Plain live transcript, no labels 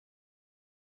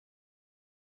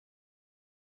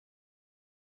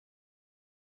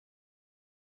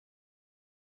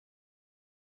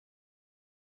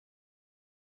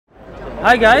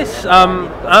Hi guys,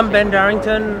 I'm Ben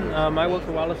Darrington. I work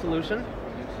for Wireless Solution,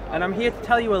 and I'm here to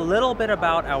tell you a little bit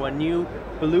about our new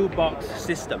BlueBox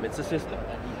system. It's a system.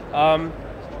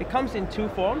 It comes in two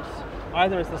forms.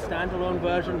 Either as the standalone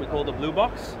version, we call the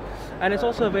BlueBox, and it's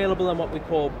also available in what we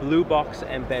call BlueBox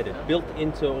Embedded, built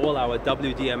into all our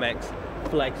WDMX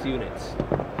Flex units.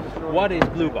 What is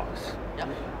BlueBox?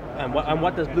 And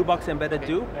what does BlueBox Embedded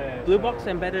do? BlueBox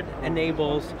Embedded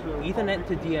enables Ethernet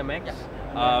to DMX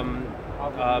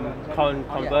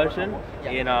conversion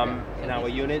in our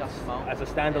units as a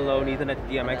standalone Ethernet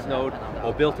to DMX node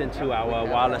or built into our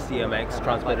wireless DMX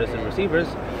transmitters and receivers,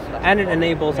 and it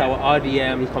enables our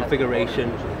RDM configuration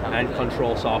and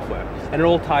control software. And it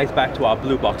all ties back to our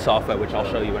BlueBox software, which I'll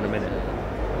show you in a minute.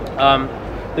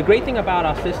 The great thing about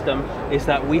our system is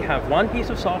that we have one piece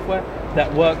of software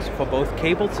that works for both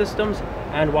cabled systems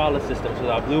and wireless systems with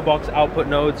our BlueBox output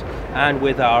nodes and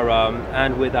with our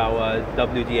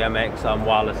WDMX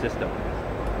wireless system.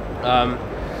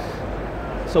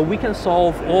 So we can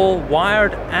solve all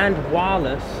wired and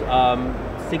wireless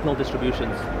signal distribution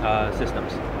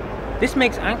systems. This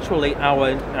makes actually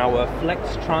our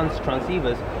Flex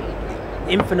transceivers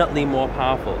infinitely more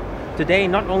powerful. Today,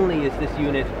 not only is this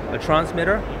unit a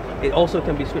transmitter, it also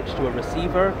can be switched to a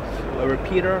receiver, a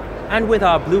repeater, and with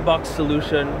our BlueBox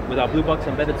solution, with our BlueBox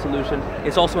embedded solution,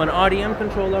 it's also an RDM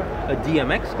controller, a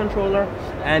DMX controller,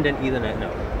 and an Ethernet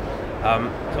node.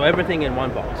 So everything in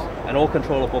one box, and all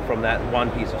controllable from that one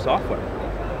piece of software.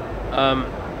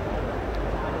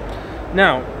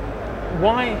 Now,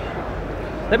 why?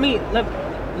 Let me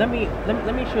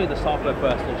show you the software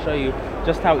first and show you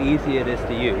just how easy it is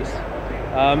to use.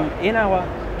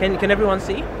 Can everyone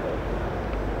see?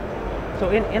 So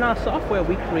in our software,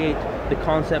 we create the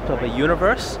concept of a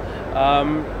universe,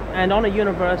 and on a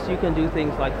universe, you can do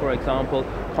things like, for example,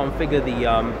 configure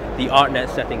the ArtNet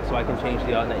settings, so I can change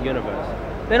the ArtNet universe.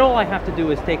 Then all I have to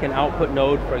do is take an output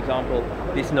node, for example,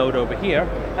 this node over here,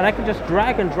 and I can just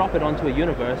drag and drop it onto a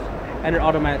universe, and it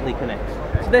automatically connects.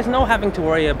 So there's no having to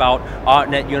worry about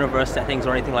ArtNet universe settings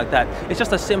or anything like that. It's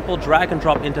just a simple drag and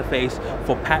drop interface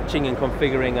for patching and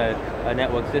configuring a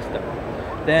network system.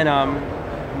 Then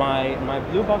my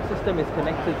BlueBox system is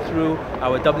connected through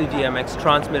our WDMX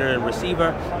transmitter and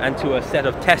receiver and to a set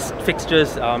of test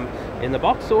fixtures in the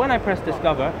box. So when I press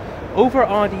discover, over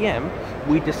RDM,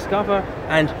 we discover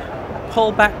and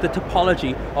pull back the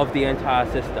topology of the entire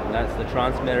system. That's the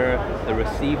transmitter, the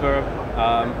receiver,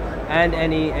 and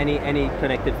any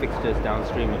connected fixtures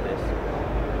downstream of this.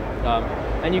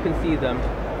 And you can see them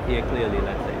here clearly,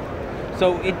 let's say.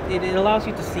 So it allows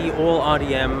you to see all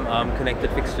RDM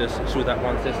connected fixtures through that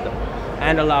one system,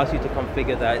 and allows you to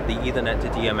configure the Ethernet to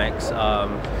DMX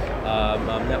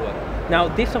network. Now,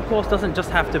 this of course doesn't just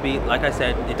have to be, like I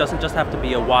said, it doesn't just have to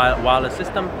be a wireless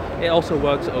system. It also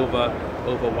works over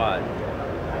wired.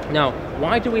 Now,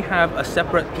 why do we have a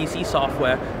separate PC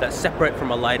software that's separate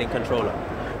from a lighting controller?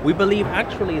 We believe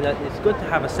actually that it's good to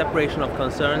have a separation of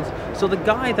concerns. So the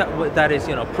guy that is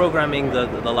programming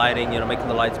the lighting, making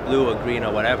the lights blue or green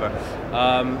or whatever,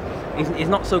 is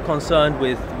not so concerned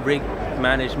with rig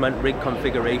management, rig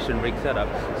configuration, rig setup.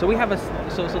 So we have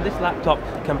so this laptop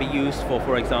can be used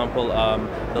for example,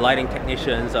 the lighting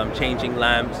technicians changing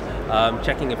lamps,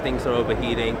 checking if things are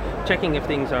overheating, checking if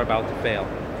things are about to fail.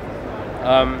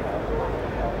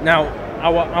 Now,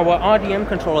 our RDM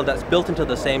controller that's built into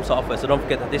the same software, so don't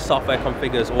forget that this software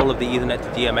configures all of the Ethernet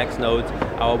to DMX nodes,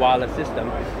 our wireless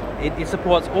system. It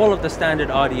supports all of the standard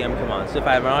RDM commands. So if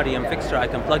I have an RDM fixture, I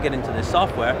can plug it into this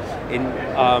software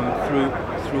through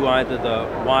either the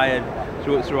wired,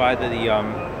 through either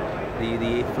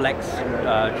the Flex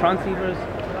transceivers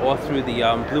or through the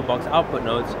BlueBox output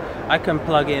nodes. I can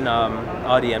plug in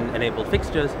RDM enabled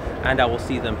fixtures, and I will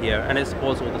see them here, and it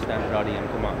supports all the standard RDM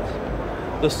commands.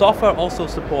 The software also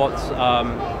supports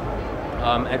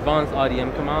advanced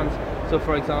RDM commands. So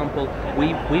for example,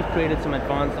 we've created some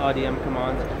advanced RDM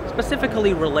commands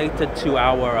specifically related to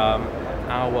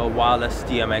our wireless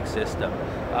DMX system.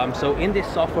 So in this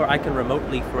software, I can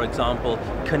remotely, for example,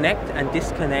 connect and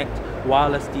disconnect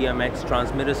wireless DMX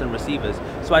transmitters and receivers,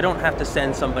 so I don't have to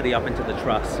send somebody up into the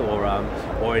truss or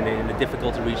in a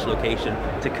difficult to reach location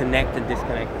to connect and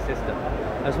disconnect the system,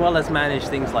 as well as manage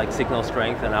things like signal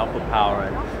strength and output power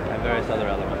and various other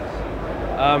elements.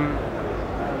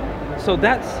 So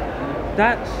that's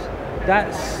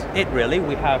it really.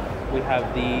 We have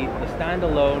the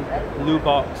standalone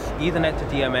BlueBox Ethernet to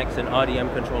DMX and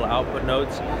RDM controller output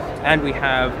nodes, and we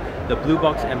have the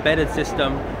BlueBox embedded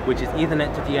system, which is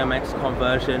Ethernet to DMX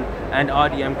conversion and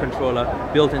RDM controller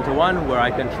built into one, where I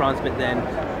can transmit then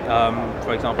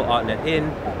for example, ArtNet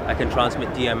in. I can transmit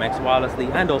DMX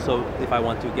wirelessly, and also if I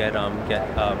want to get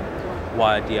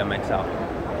wired DMX out.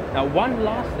 Now, one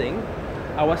last thing,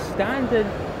 our standard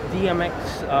DMX,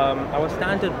 our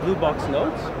standard BlueBox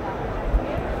nodes.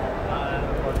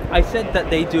 I said that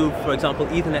they do, for example,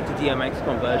 Ethernet to DMX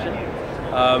conversion.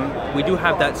 We do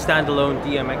have that standalone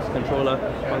DMX controller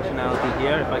functionality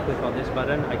here. If I click on this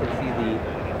button, I can see the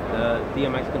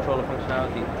DMX controller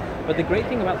functionality. But the great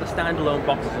thing about the standalone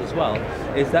boxes as well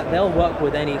is that they'll work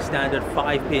with any standard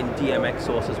 5-pin DMX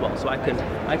source as well. So I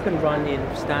can run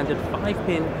in standard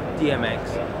 5-pin DMX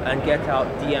and get out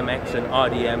DMX and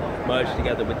RDM merged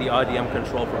together with the RDM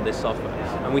control from this software.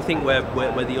 And we think we're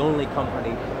the only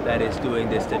company that is doing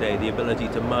this today, the ability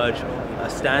to merge a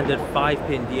standard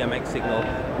 5-pin DMX signal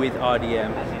with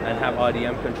RDM and have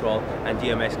RDM control and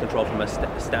DMX control from a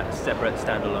separate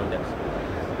standalone desk.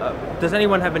 Does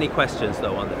anyone have any questions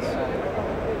though on this?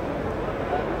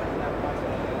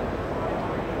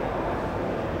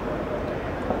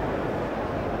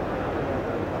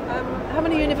 How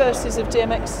many universes of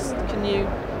DMX can you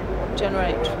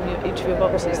generate from each of your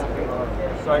boxes?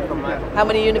 Sorry, from my... How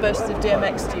many universes of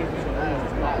DMX do you?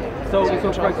 So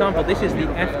for example, this is the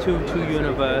F2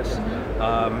 2-universe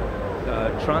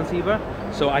transceiver.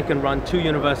 So I can run 2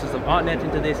 universes of ArtNet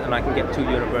into this, and I can get 2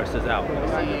 universes out.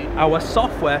 Our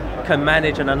software can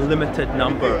manage an unlimited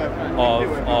number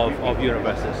of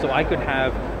universes. So I could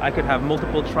have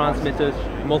multiple transmitters,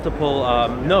 multiple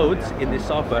nodes in this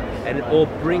software, and it all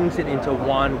brings it into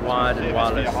one wired and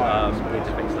wireless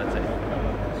interface, let's say.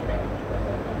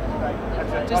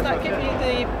 Does that give you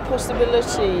the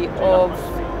possibility of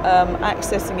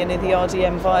accessing any of the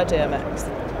RDM via DMX?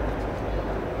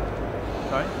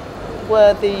 Sorry?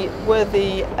 Were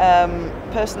the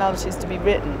personalities to be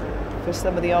written for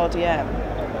some of the RDM?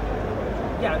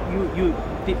 Yeah,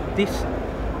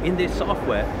 in this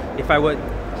software, if I were,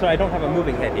 so I don't have a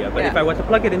moving head here, but if I were to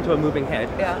plug it into a moving head,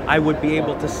 I would be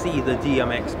able to see the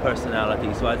DMX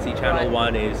personality. So I'd see channel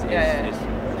 1 is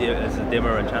a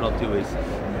dimmer, and channel 2 is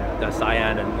the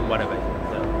cyan, and whatever.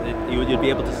 So you'd be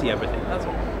able to see everything. That's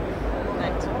all.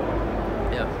 Thanks.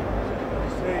 Yeah.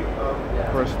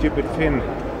 For a stupid Finn,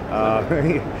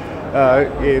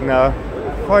 in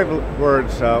 5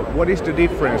 words, what is the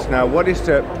difference now? What is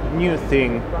the new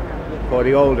thing for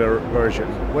the older version?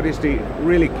 What is the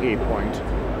really key point?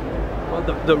 Well,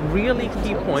 the really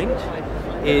key point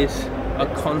is a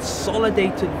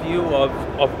consolidated view of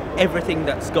everything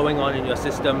that's going on in your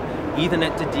system,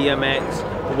 Ethernet to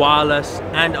DMX, wireless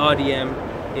and RDM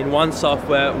in one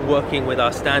software, working with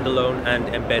our standalone and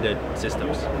embedded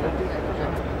systems.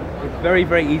 It's very,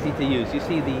 very easy to use. You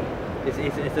see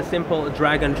it's a simple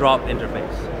drag and drop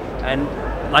interface. And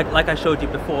like I showed you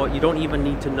before, you don't even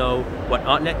need to know what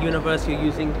ArtNet universe you're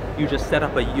using. You just set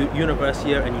up a universe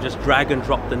here and you just drag and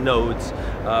drop the nodes.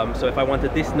 So if I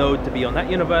wanted this node to be on that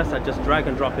universe, I just drag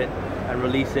and drop it and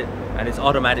release it, and it's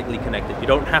automatically connected. You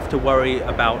don't have to worry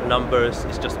about numbers.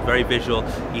 It's just very visual,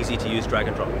 easy to use drag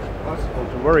and drop. It's possible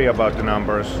to worry about the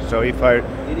numbers. So if I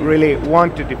really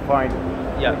want to define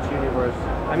which universe,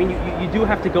 I mean, you do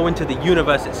have to go into the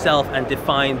universe itself and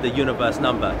define the universe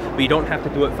number, but you don't have to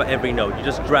do it for every node. You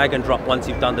just drag and drop once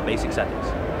you've done the basic settings.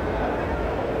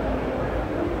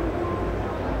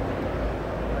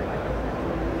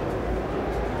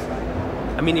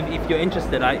 I mean, if you're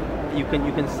interested, you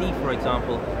can see, for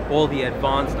example, all the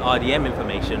advanced RDM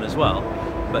information as well.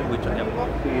 But which I have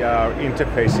the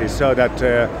interfaces, so that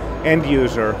end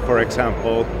user, for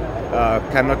example,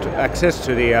 cannot access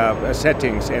to the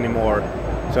settings anymore.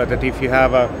 So that if you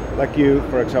have like you,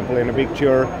 for example, in a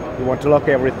picture, you want to lock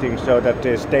everything so that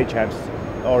the stagehands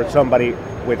or somebody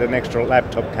with an extra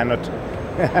laptop cannot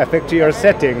affect your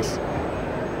settings.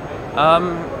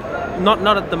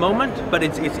 Not at the moment, but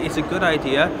it's a good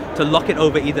idea to lock it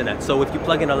over Ethernet. So if you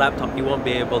plug in a laptop, you won't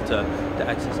be able to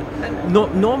access it.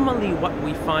 Normally, what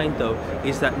we find though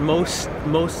is that most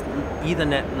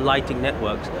Ethernet lighting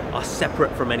networks are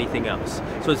separate from anything else.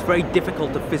 So it's very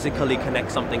difficult to physically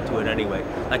connect something to it anyway.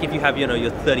 Like if you have your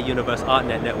 30 universe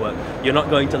ArtNet network, you're not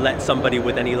going to let somebody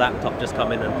with any laptop just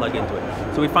come in and plug into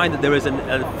it. So we find that there is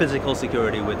a physical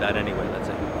security with that anyway. Let's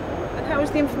say. How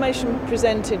is the information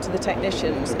presented to the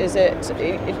technicians? Is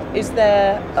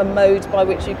there a mode by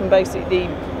which you can basically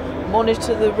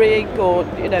monitor the rig or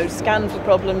scan for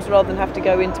problems rather than have to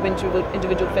go into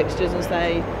individual fixtures and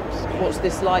say, what's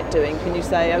this light doing? Can you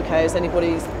say, okay, has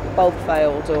anybody's bulb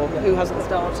failed or who hasn't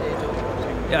started?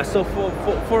 Yeah, so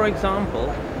for example,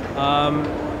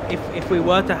 if we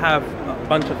were to have a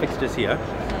bunch of fixtures here,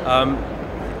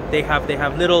 they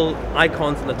have little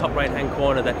icons in the top right hand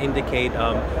corner that indicate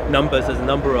numbers as a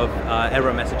number of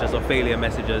error messages or failure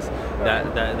messages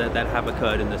that have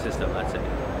occurred in the system, let's say.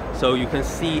 So you can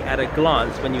see at a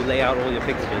glance when you lay out all your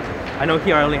fixtures. I know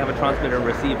here I only have a transmitter and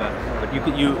receiver, but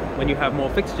when you have more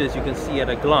fixtures, you can see at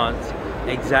a glance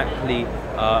exactly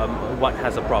what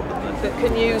has a problem. But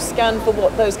can you scan for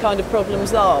what those kind of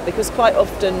problems are? Because quite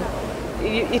often,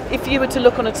 if you were to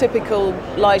look on a typical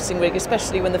lighting rig,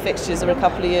 especially when the fixtures are a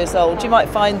couple of years old, you might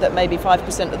find that maybe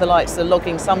 5% of the lights are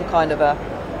logging some kind of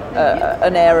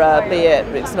an error, be it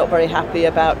it's not very happy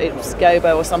about its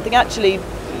gobo or something. Actually,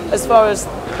 as far as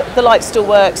the light still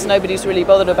works, nobody's really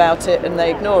bothered about it and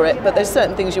they ignore it, but there's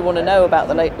certain things you want to know about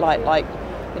the light, like,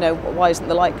 you know, why isn't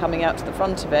the light coming out to the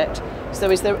front of it? So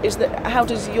how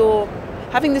does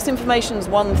having this information is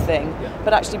one thing,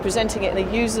 but actually presenting it in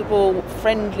a usable,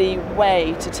 friendly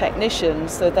way to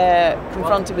technicians so they're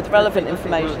confronted with relevant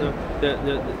information?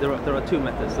 There are two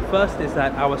methods. The first is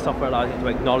that our software allows you to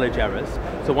acknowledge errors.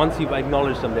 So once you've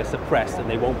acknowledged them, they're suppressed and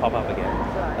they won't pop up again.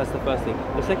 That's the first thing.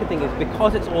 The second thing is,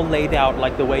 because it's all laid out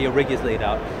like the way your rig is laid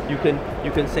out, you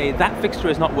can say that fixture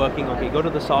is not working. Okay, go to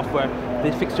the software.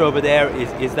 This fixture over there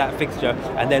is that fixture,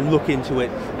 and then look into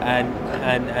it,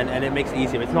 and it makes it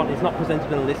easier. It's not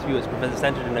presented in a list view. It's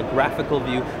presented in a graphical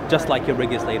view, just like your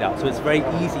rig is laid out. So it's very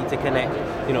easy to connect.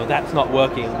 You know, that's not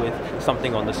working with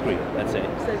something on the screen. Let's say.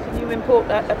 So can you import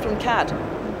that from CAD?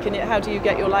 How do you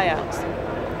get your layouts?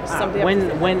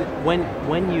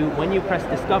 When you press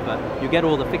discover, you get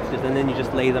all the fixtures, and then you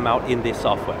just lay them out in this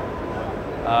software.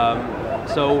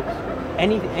 So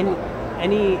any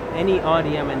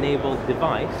RDM enabled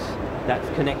device that's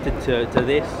connected to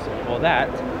this or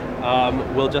that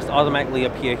will just automatically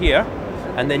appear here,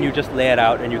 and then you just lay it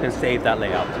out and you can save that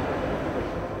layout.